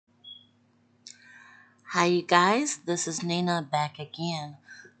Hi, you guys. This is Nina back again.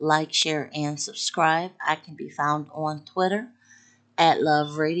 Like, share, and subscribe. I can be found on Twitter at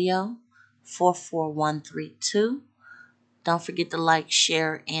Love Radio 44132. Don't forget to like,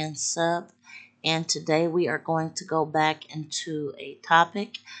 share, and sub. And today we are going to go back into a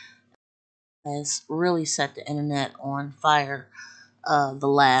topic that's really set the internet on fire the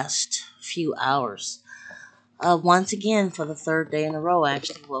last few hours. Once again, for the third day in a row, I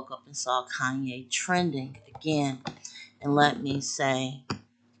actually woke up and saw Kanye trending again. And let me say,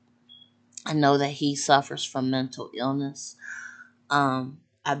 I know that he suffers from mental illness.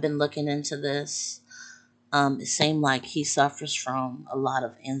 I've been looking into this. It seemed like he suffers from a lot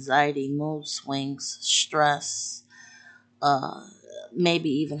of anxiety, mood swings, stress, uh,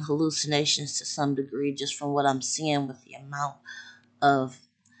 maybe even hallucinations to some degree, just from what I'm seeing with the amount of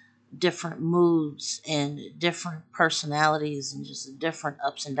different moods and different personalities and just the different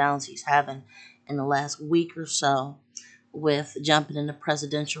ups and downs he's having in the last week or so, with jumping in the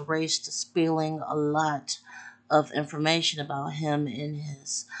presidential race to spilling a lot of information about him and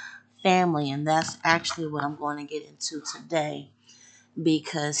his family. And that's actually what I'm going to get into today,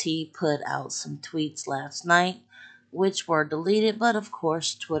 because he put out some tweets last night which were deleted, but of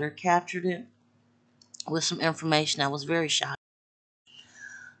course Twitter captured it with some information that was very shocking.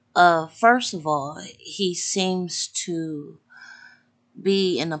 First of all, he seems to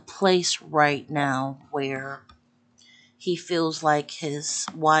be in a place right now where he feels like his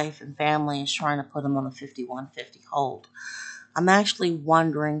wife and family is trying to put him on a 5150 hold. I'm actually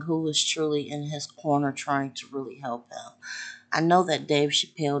wondering who is truly in his corner trying to really help him. I know that Dave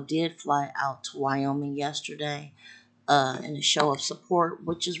Chappelle did fly out to Wyoming yesterday in a show of support,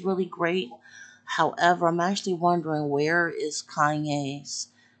 which is really great. However, I'm actually wondering, where is Kanye's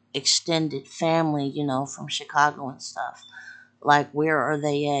extended family, from Chicago and stuff? Like, where are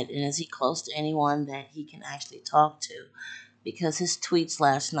they at? And is he close to anyone that he can actually talk to? Because his tweets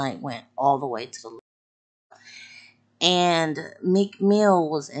last night went all the way to the left. And Meek Mill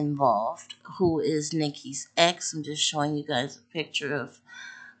was involved, who is Nicki's ex. I'm just showing you guys a picture of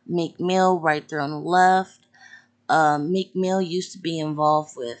Meek Mill right there on the left. Meek Mill used to be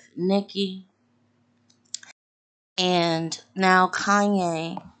involved with Nicki. And now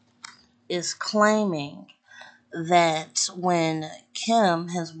Kanye is claiming that when Kim,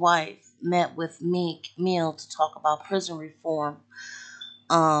 his wife, met with Meek Mill to talk about prison reform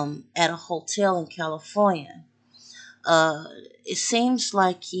at a hotel in California, uh, it seems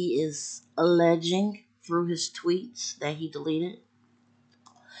like he is alleging through his tweets that he deleted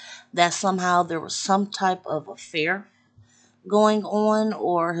that somehow there was some type of affair going on,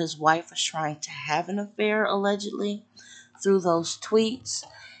 or his wife was trying to have an affair allegedly through those tweets.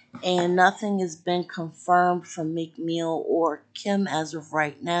 And nothing has been confirmed from Meek Mill or Kim as of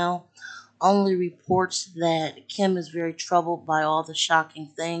right now. Only reports that Kim is very troubled by all the shocking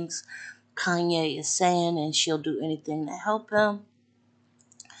things Kanye is saying, and she'll do anything to help him.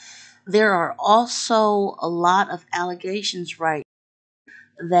 There are also a lot of allegations right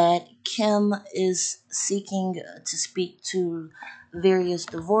that Kim is seeking to speak to various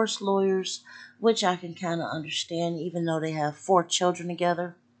divorce lawyers, which I can kind of understand, even though they have 4 children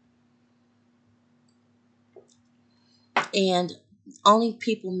together. And only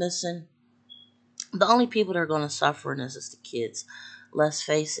people missing, the only people that are going to suffer in this is the kids. Let's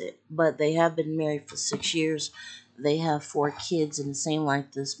face it. But they have been married for 6 years. They have 4 kids, and it seems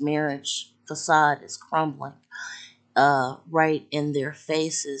like this marriage facade is crumbling right in their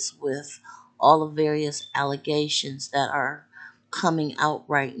faces, with all the various allegations that are coming out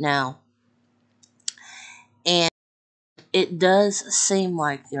right now. And it does seem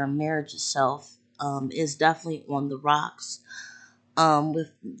like their marriage itself is definitely on the rocks,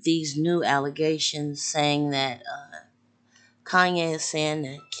 with these new allegations saying that Kanye is saying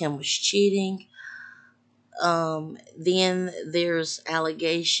that Kim was cheating. Then there's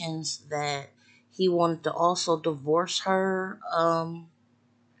allegations that he wanted to also divorce her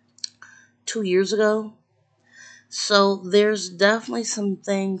 2 years ago. So there's definitely some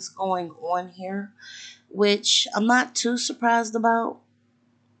things going on here, which I'm not too surprised about,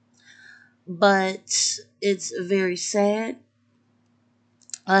 but it's very sad.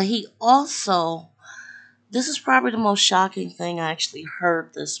 He also, this is probably the most shocking thing I actually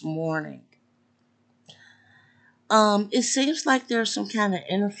heard this morning. It seems like there's some kind of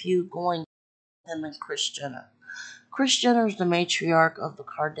interview going with him and Kris Jenner. Kris Jenner is the matriarch of the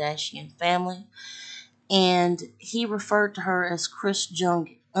Kardashian family, and he referred to her as Kris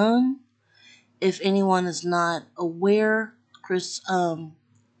Jong-un. If anyone is not aware,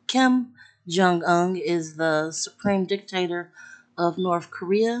 Kim Jong-un is the supreme dictator of North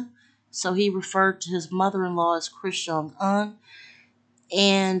Korea, So he referred to his mother-in-law as Kris Jong-un,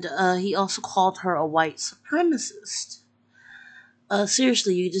 and he also called her a white supremacist.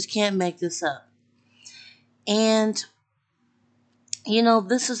 Seriously, you just can't make this up. And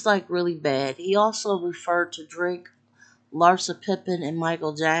this is like really bad. He also referred to Drake, Larsa Pippen, and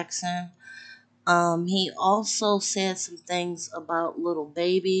Michael Jackson. He also said some things about Little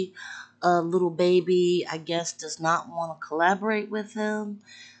Baby. Little Baby, I guess, does not want to collaborate with him.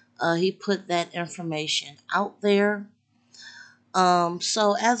 He put that information out there.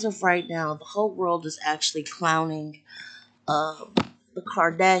 So as of right now, the whole world is actually clowning uh, the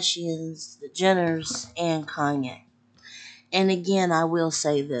Kardashians, the Jenners, and Kanye. And again, I will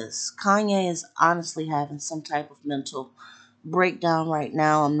say this: Kanye is honestly having some type of mental breakdown right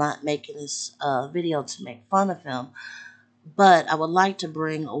now. I'm not making this video to make fun of him, but I would like to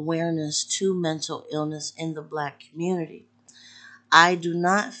bring awareness to mental illness in the black community. I do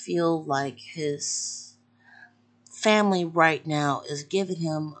not feel like his family right now is giving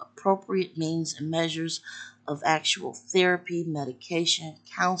him appropriate means and measures of actual therapy, medication,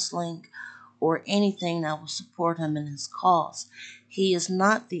 counseling, or anything that will support him in his cause. He is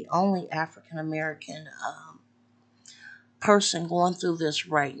not the only African American person going through this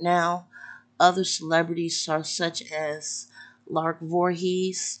right now. Other celebrities are such as Lark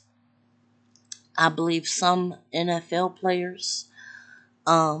Voorhees, I believe some NFL players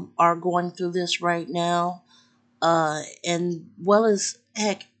are going through this right now, and well as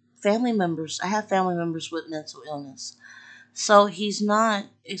heck, family members. I have family members with mental illness, so he's not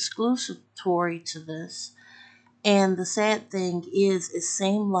exclusatory to this. And the sad thing is, it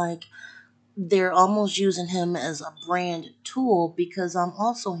seemed like they're almost using him as a brand tool because I'm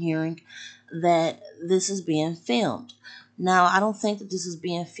also hearing that this is being filmed. Now, I don't think that this is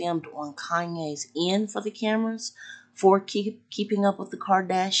being filmed on Kanye's end for the cameras for keeping up with the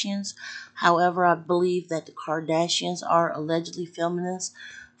Kardashians. However, I believe that the Kardashians are allegedly filming this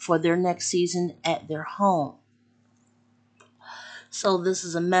for their next season at their home. So this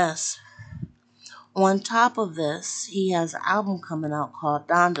is a mess. On top of this, he has an album coming out called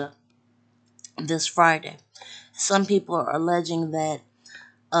Donda this Friday. Some people are alleging that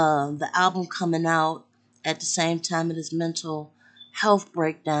the album coming out at the same time as his mental health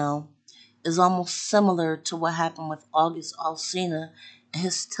breakdown is almost similar to what happened with August Alsina and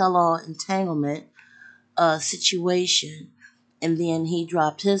his tell-all entanglement situation, and then he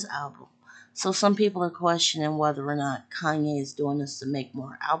dropped his album. So some people are questioning whether or not Kanye is doing this to make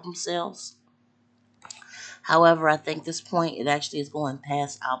more album sales. However, I think this point it actually is going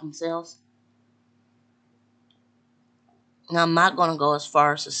past album sales. Now, I'm not going to go as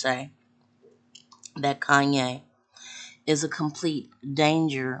far as to say that Kanye is a complete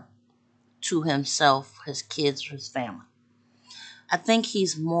danger to himself, his kids, or his family. I think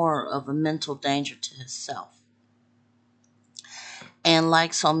he's more of a mental danger to himself. And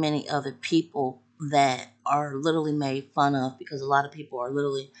like so many other people that are literally made fun of, because a lot of people are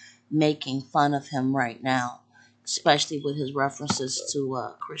literally making fun of him right now, especially with his references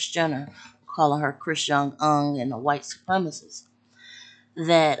to Kris Jenner, calling her Kris Jong-un and a white supremacist,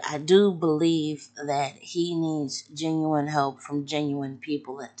 that I do believe that he needs genuine help from genuine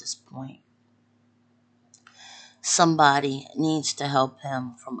people at this point. Somebody needs to help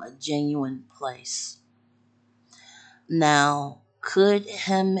him from a genuine place. Now, could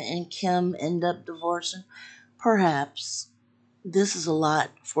him and Kim end up divorcing? Perhaps. This is a lot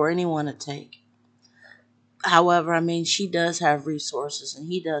for anyone to take. However, I mean, she does have resources and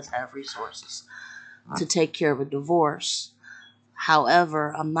he does have resources to take care of a divorce.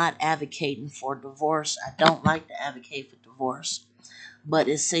 However, I'm not advocating for divorce. I don't like to advocate for divorce. But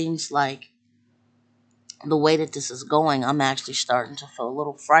it seems like the way that this is going, I'm actually starting to feel a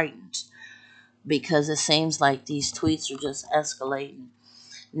little frightened because it seems like these tweets are just escalating.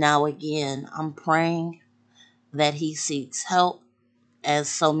 Now, again, I'm praying that he seeks help, as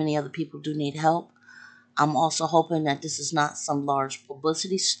so many other people do need help. I'm also hoping that this is not some large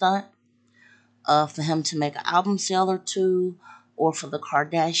publicity stunt for him to make an album sale or two, or for the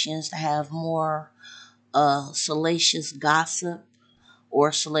Kardashians to have more salacious gossip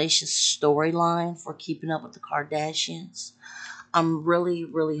or salacious storyline for keeping up with the Kardashians. I'm really,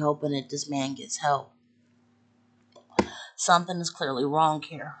 really hoping that this man gets help. Something is clearly wrong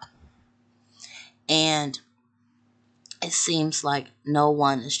here. And it seems like no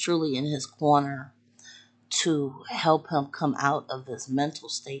one is truly in his corner to help him come out of this mental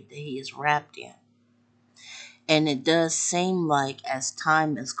state that he is wrapped in. And it does seem like as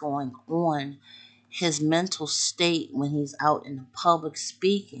time is going on, his mental state when he's out in the public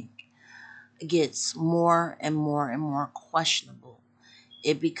speaking gets more and more and more questionable.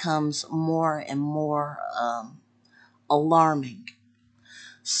 it becomes more and more alarming.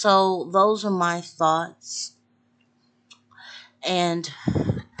 So, those are my thoughts. And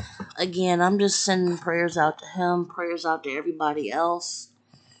again, I'm just sending prayers out to him, prayers out to everybody else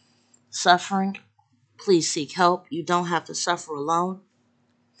suffering. Please seek help. You don't have to suffer alone.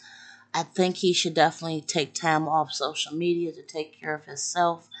 I think he should definitely take time off social media to take care of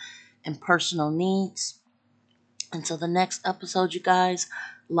himself and personal needs. Until the next episode, you guys,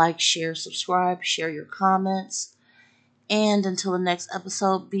 like, share, subscribe, share your comments. And until the next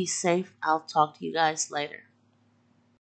episode, be safe. I'll talk to you guys later.